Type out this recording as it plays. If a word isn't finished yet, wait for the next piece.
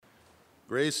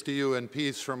Grace to you and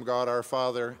peace from God our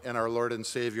Father and our Lord and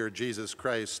Savior Jesus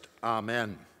Christ.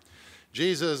 Amen.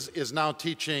 Jesus is now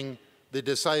teaching the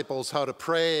disciples how to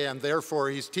pray, and therefore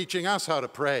he's teaching us how to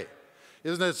pray.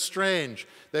 Isn't it strange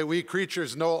that we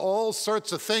creatures know all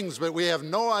sorts of things, but we have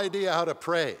no idea how to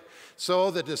pray?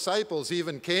 So the disciples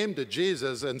even came to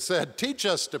Jesus and said, "Teach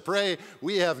us to pray.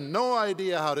 We have no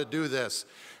idea how to do this."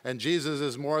 And Jesus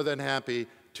is more than happy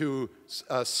to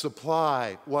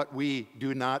supply what we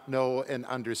do not know and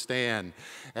understand.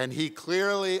 And he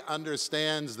clearly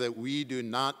understands that we do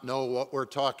not know what we're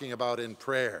talking about in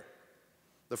prayer.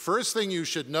 The first thing you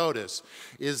should notice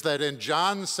is that in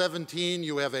John 17,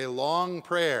 you have a long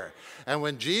prayer. And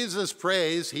when Jesus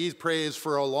prays, he prays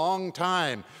for a long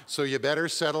time. So you better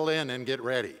settle in and get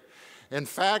ready. In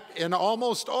fact, in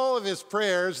almost all of his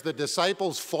prayers, the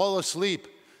disciples fall asleep.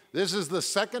 This is the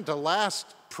second to last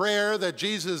prayer that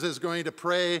Jesus is going to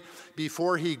pray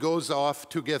before he goes off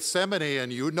to Gethsemane.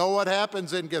 And you know what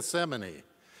happens in Gethsemane.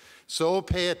 So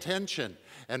pay attention.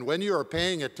 And when you are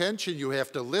paying attention, you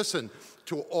have to listen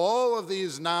to all of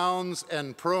these nouns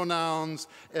and pronouns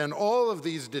and all of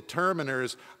these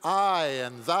determiners, I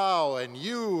and thou and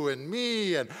you and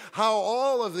me, and how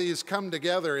all of these come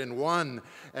together in one.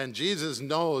 And Jesus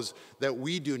knows that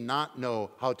we do not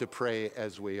know how to pray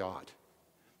as we ought.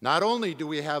 Not only do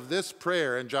we have this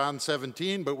prayer in John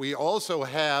 17, but we also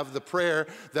have the prayer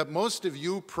that most of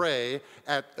you pray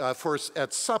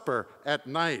at supper at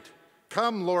night.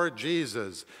 Come, Lord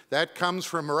Jesus. That comes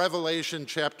from Revelation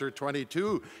chapter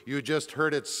 22. You just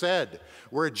heard it said,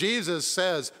 where Jesus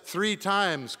says 3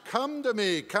 times, come to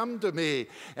me, come to me.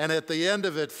 And at the end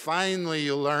of it, finally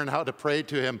you learn how to pray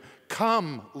to him,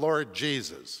 come, Lord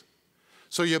Jesus.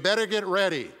 So you better get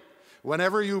ready.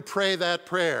 Whenever you pray that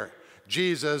prayer,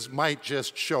 Jesus might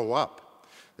just show up.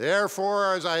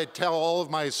 Therefore, as I tell all of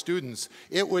my students,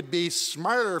 it would be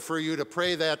smarter for you to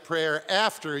pray that prayer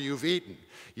after you've eaten.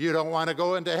 You don't want to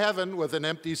go into heaven with an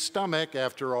empty stomach,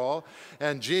 after all,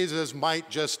 and Jesus might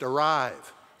just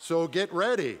arrive. So get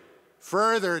ready.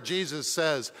 Further, Jesus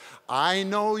says, I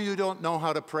know you don't know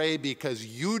how to pray because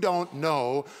you don't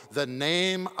know the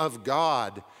name of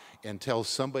God until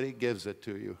somebody gives it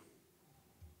to you.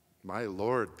 My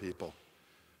Lord, people.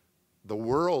 The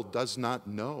world does not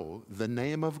know the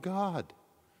name of God.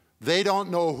 They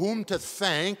don't know whom to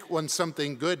thank when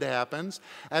something good happens,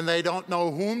 and they don't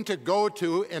know whom to go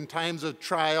to in times of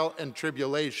trial and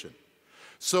tribulation.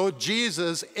 So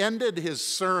Jesus ended his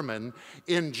sermon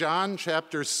in John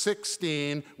chapter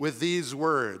 16 with these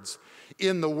words,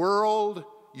 in the world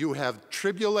you have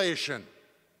tribulation.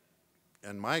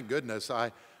 And my goodness,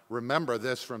 I remember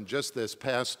this from just this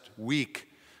past week.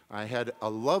 I had a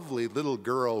lovely little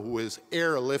girl who was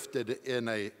airlifted in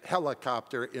a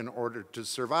helicopter in order to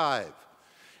survive.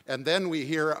 And then we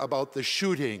hear about the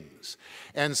shootings.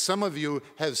 And some of you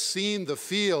have seen the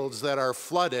fields that are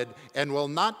flooded and will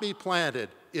not be planted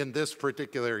in this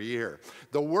particular year.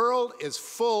 The world is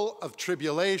full of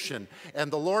tribulation.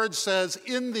 And the Lord says,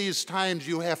 in these times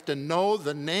you have to know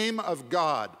the name of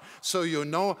God so you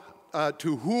know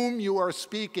to whom you are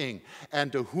speaking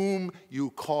and to whom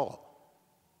you call.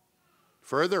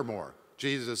 Furthermore,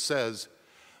 Jesus says,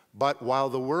 but while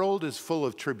the world is full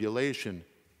of tribulation,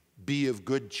 be of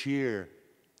good cheer.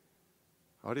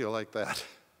 How do you like that?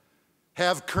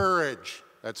 Have courage.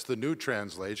 That's the New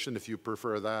Translation, if you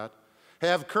prefer that.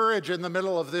 Have courage in the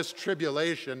middle of this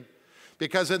tribulation,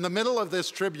 because in the middle of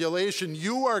this tribulation,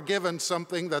 you are given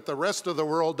something that the rest of the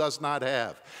world does not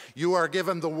have. You are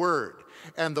given the Word,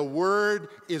 and the Word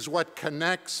is what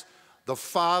connects the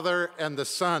Father and the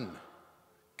Son.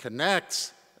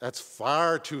 Connects, that's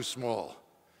far too small.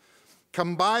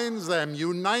 Combines them,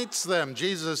 unites them.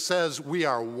 Jesus says we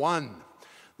are one.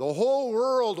 The whole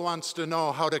world wants to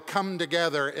know how to come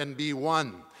together and be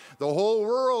one. The whole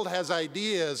world has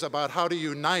ideas about how to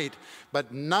unite,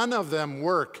 but none of them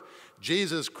work.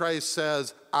 Jesus Christ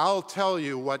says, I'll tell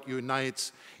you what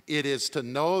unites. It is to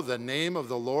know the name of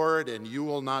the Lord, and you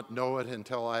will not know it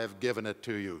until I have given it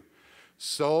to you.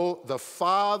 So the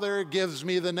Father gives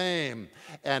me the name,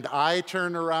 and I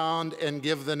turn around and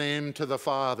give the name to the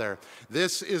Father.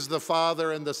 This is the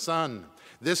Father and the Son.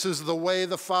 This is the way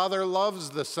the Father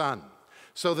loves the Son,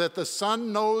 so that the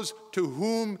Son knows to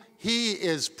whom he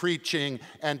is preaching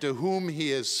and to whom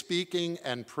he is speaking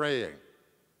and praying.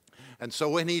 And so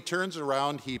when he turns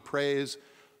around, he prays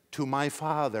to my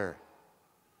Father.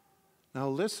 Now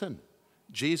listen,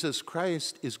 Jesus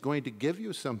Christ is going to give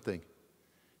you something.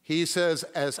 He says,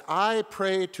 as I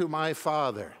pray to my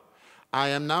Father, I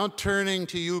am now turning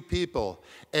to you people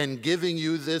and giving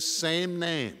you this same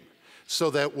name,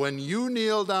 so that when you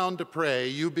kneel down to pray,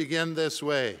 you begin this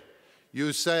way.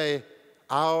 You say,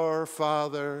 Our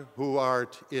Father who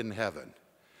art in heaven.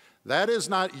 That is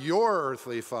not your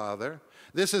earthly father.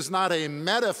 This is not a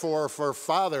metaphor for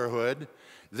fatherhood.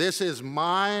 This is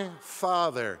my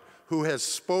Father who has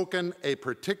spoken a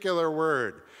particular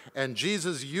word. And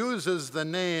Jesus uses the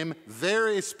name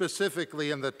very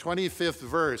specifically in the 25th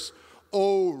verse.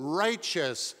 O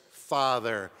righteous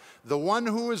Father, the one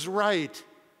who is right.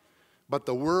 But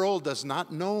the world does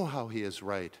not know how he is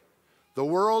right. The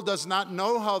world does not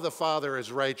know how the Father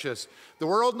is righteous. The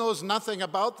world knows nothing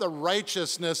about the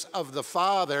righteousness of the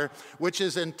Father, which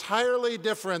is entirely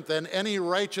different than any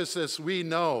righteousness we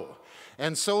know.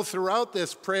 And so throughout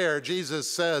this prayer, Jesus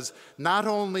says, not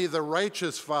only the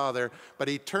righteous Father, but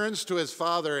he turns to his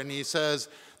Father and he says,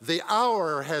 the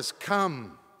hour has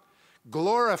come.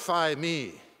 Glorify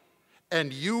me,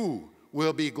 and you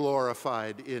will be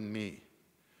glorified in me.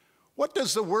 What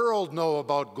does the world know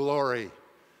about glory?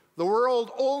 The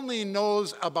world only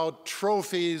knows about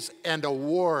trophies and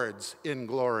awards in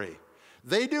glory.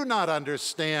 They do not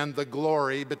understand the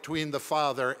glory between the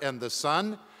Father and the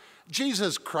Son.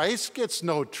 Jesus Christ gets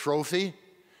no trophy.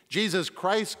 Jesus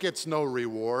Christ gets no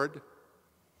reward.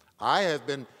 I have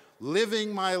been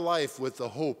living my life with the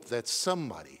hope that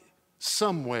somebody,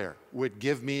 somewhere, would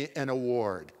give me an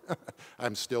award.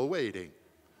 I'm still waiting.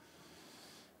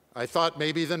 I thought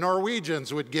maybe the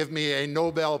Norwegians would give me a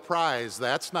Nobel Prize.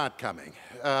 That's not coming.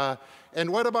 And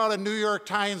what about a New York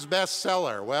Times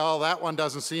bestseller? Well, that one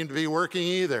doesn't seem to be working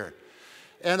either.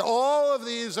 And all of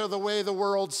these are the way the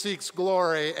world seeks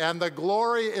glory, and the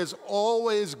glory is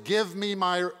always give me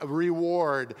my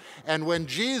reward. And when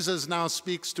Jesus now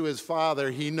speaks to his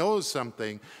Father, he knows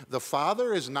something. The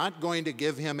Father is not going to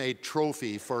give him a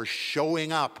trophy for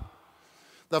showing up.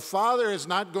 The Father is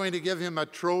not going to give him a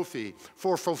trophy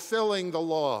for fulfilling the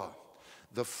law.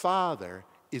 The Father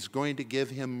is going to give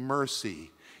him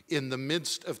mercy in the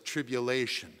midst of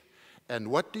tribulation. And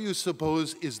what do you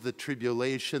suppose is the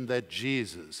tribulation that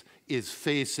Jesus is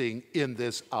facing in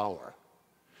this hour?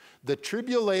 The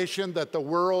tribulation that the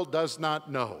world does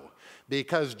not know,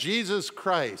 because Jesus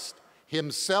Christ,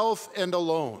 himself and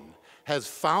alone, has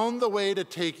found the way to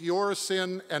take your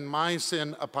sin and my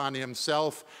sin upon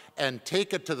himself and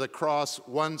take it to the cross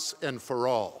once and for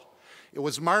all. It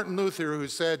was Martin Luther who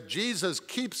said, Jesus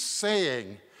keeps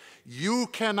saying, you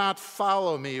cannot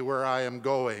follow me where I am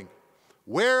going.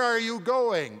 Where are you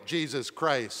going, Jesus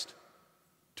Christ?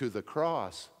 To the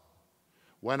cross.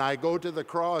 When I go to the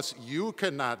cross, you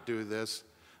cannot do this,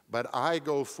 but I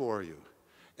go for you.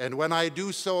 And when I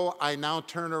do so, I now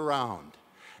turn around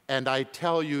and I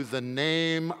tell you the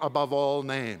name above all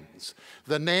names,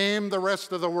 the name the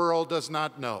rest of the world does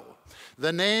not know,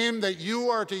 the name that you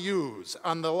are to use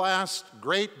on the last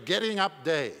great getting up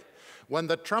day, when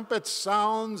the trumpet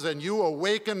sounds and you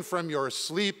awaken from your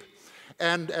sleep.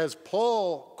 And as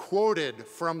Paul quoted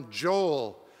from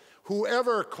Joel,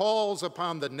 whoever calls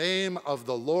upon the name of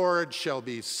the Lord shall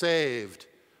be saved.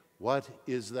 What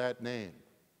is that name?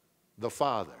 The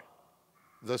Father,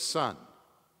 the Son,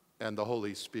 and the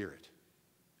Holy Spirit.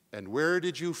 And where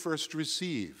did you first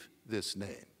receive this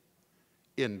name?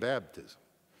 In baptism.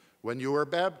 When you were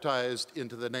baptized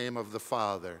into the name of the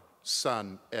Father,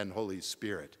 Son, and Holy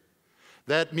Spirit.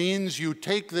 That means you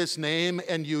take this name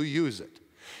and you use it.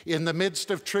 In the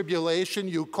midst of tribulation,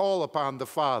 you call upon the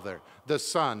Father, the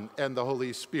Son, and the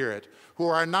Holy Spirit, who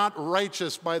are not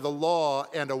righteous by the law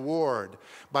and award,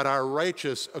 but are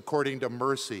righteous according to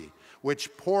mercy,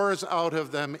 which pours out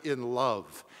of them in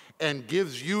love and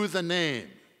gives you the name.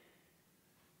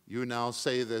 You now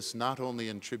say this not only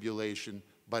in tribulation,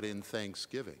 but in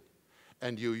thanksgiving.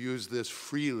 And you use this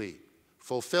freely,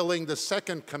 fulfilling the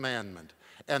second commandment,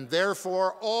 and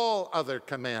therefore all other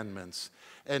commandments.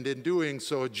 And in doing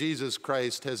so, Jesus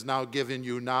Christ has now given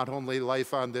you not only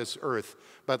life on this earth,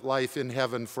 but life in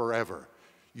heaven forever.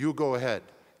 You go ahead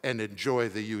and enjoy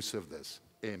the use of this.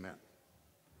 Amen.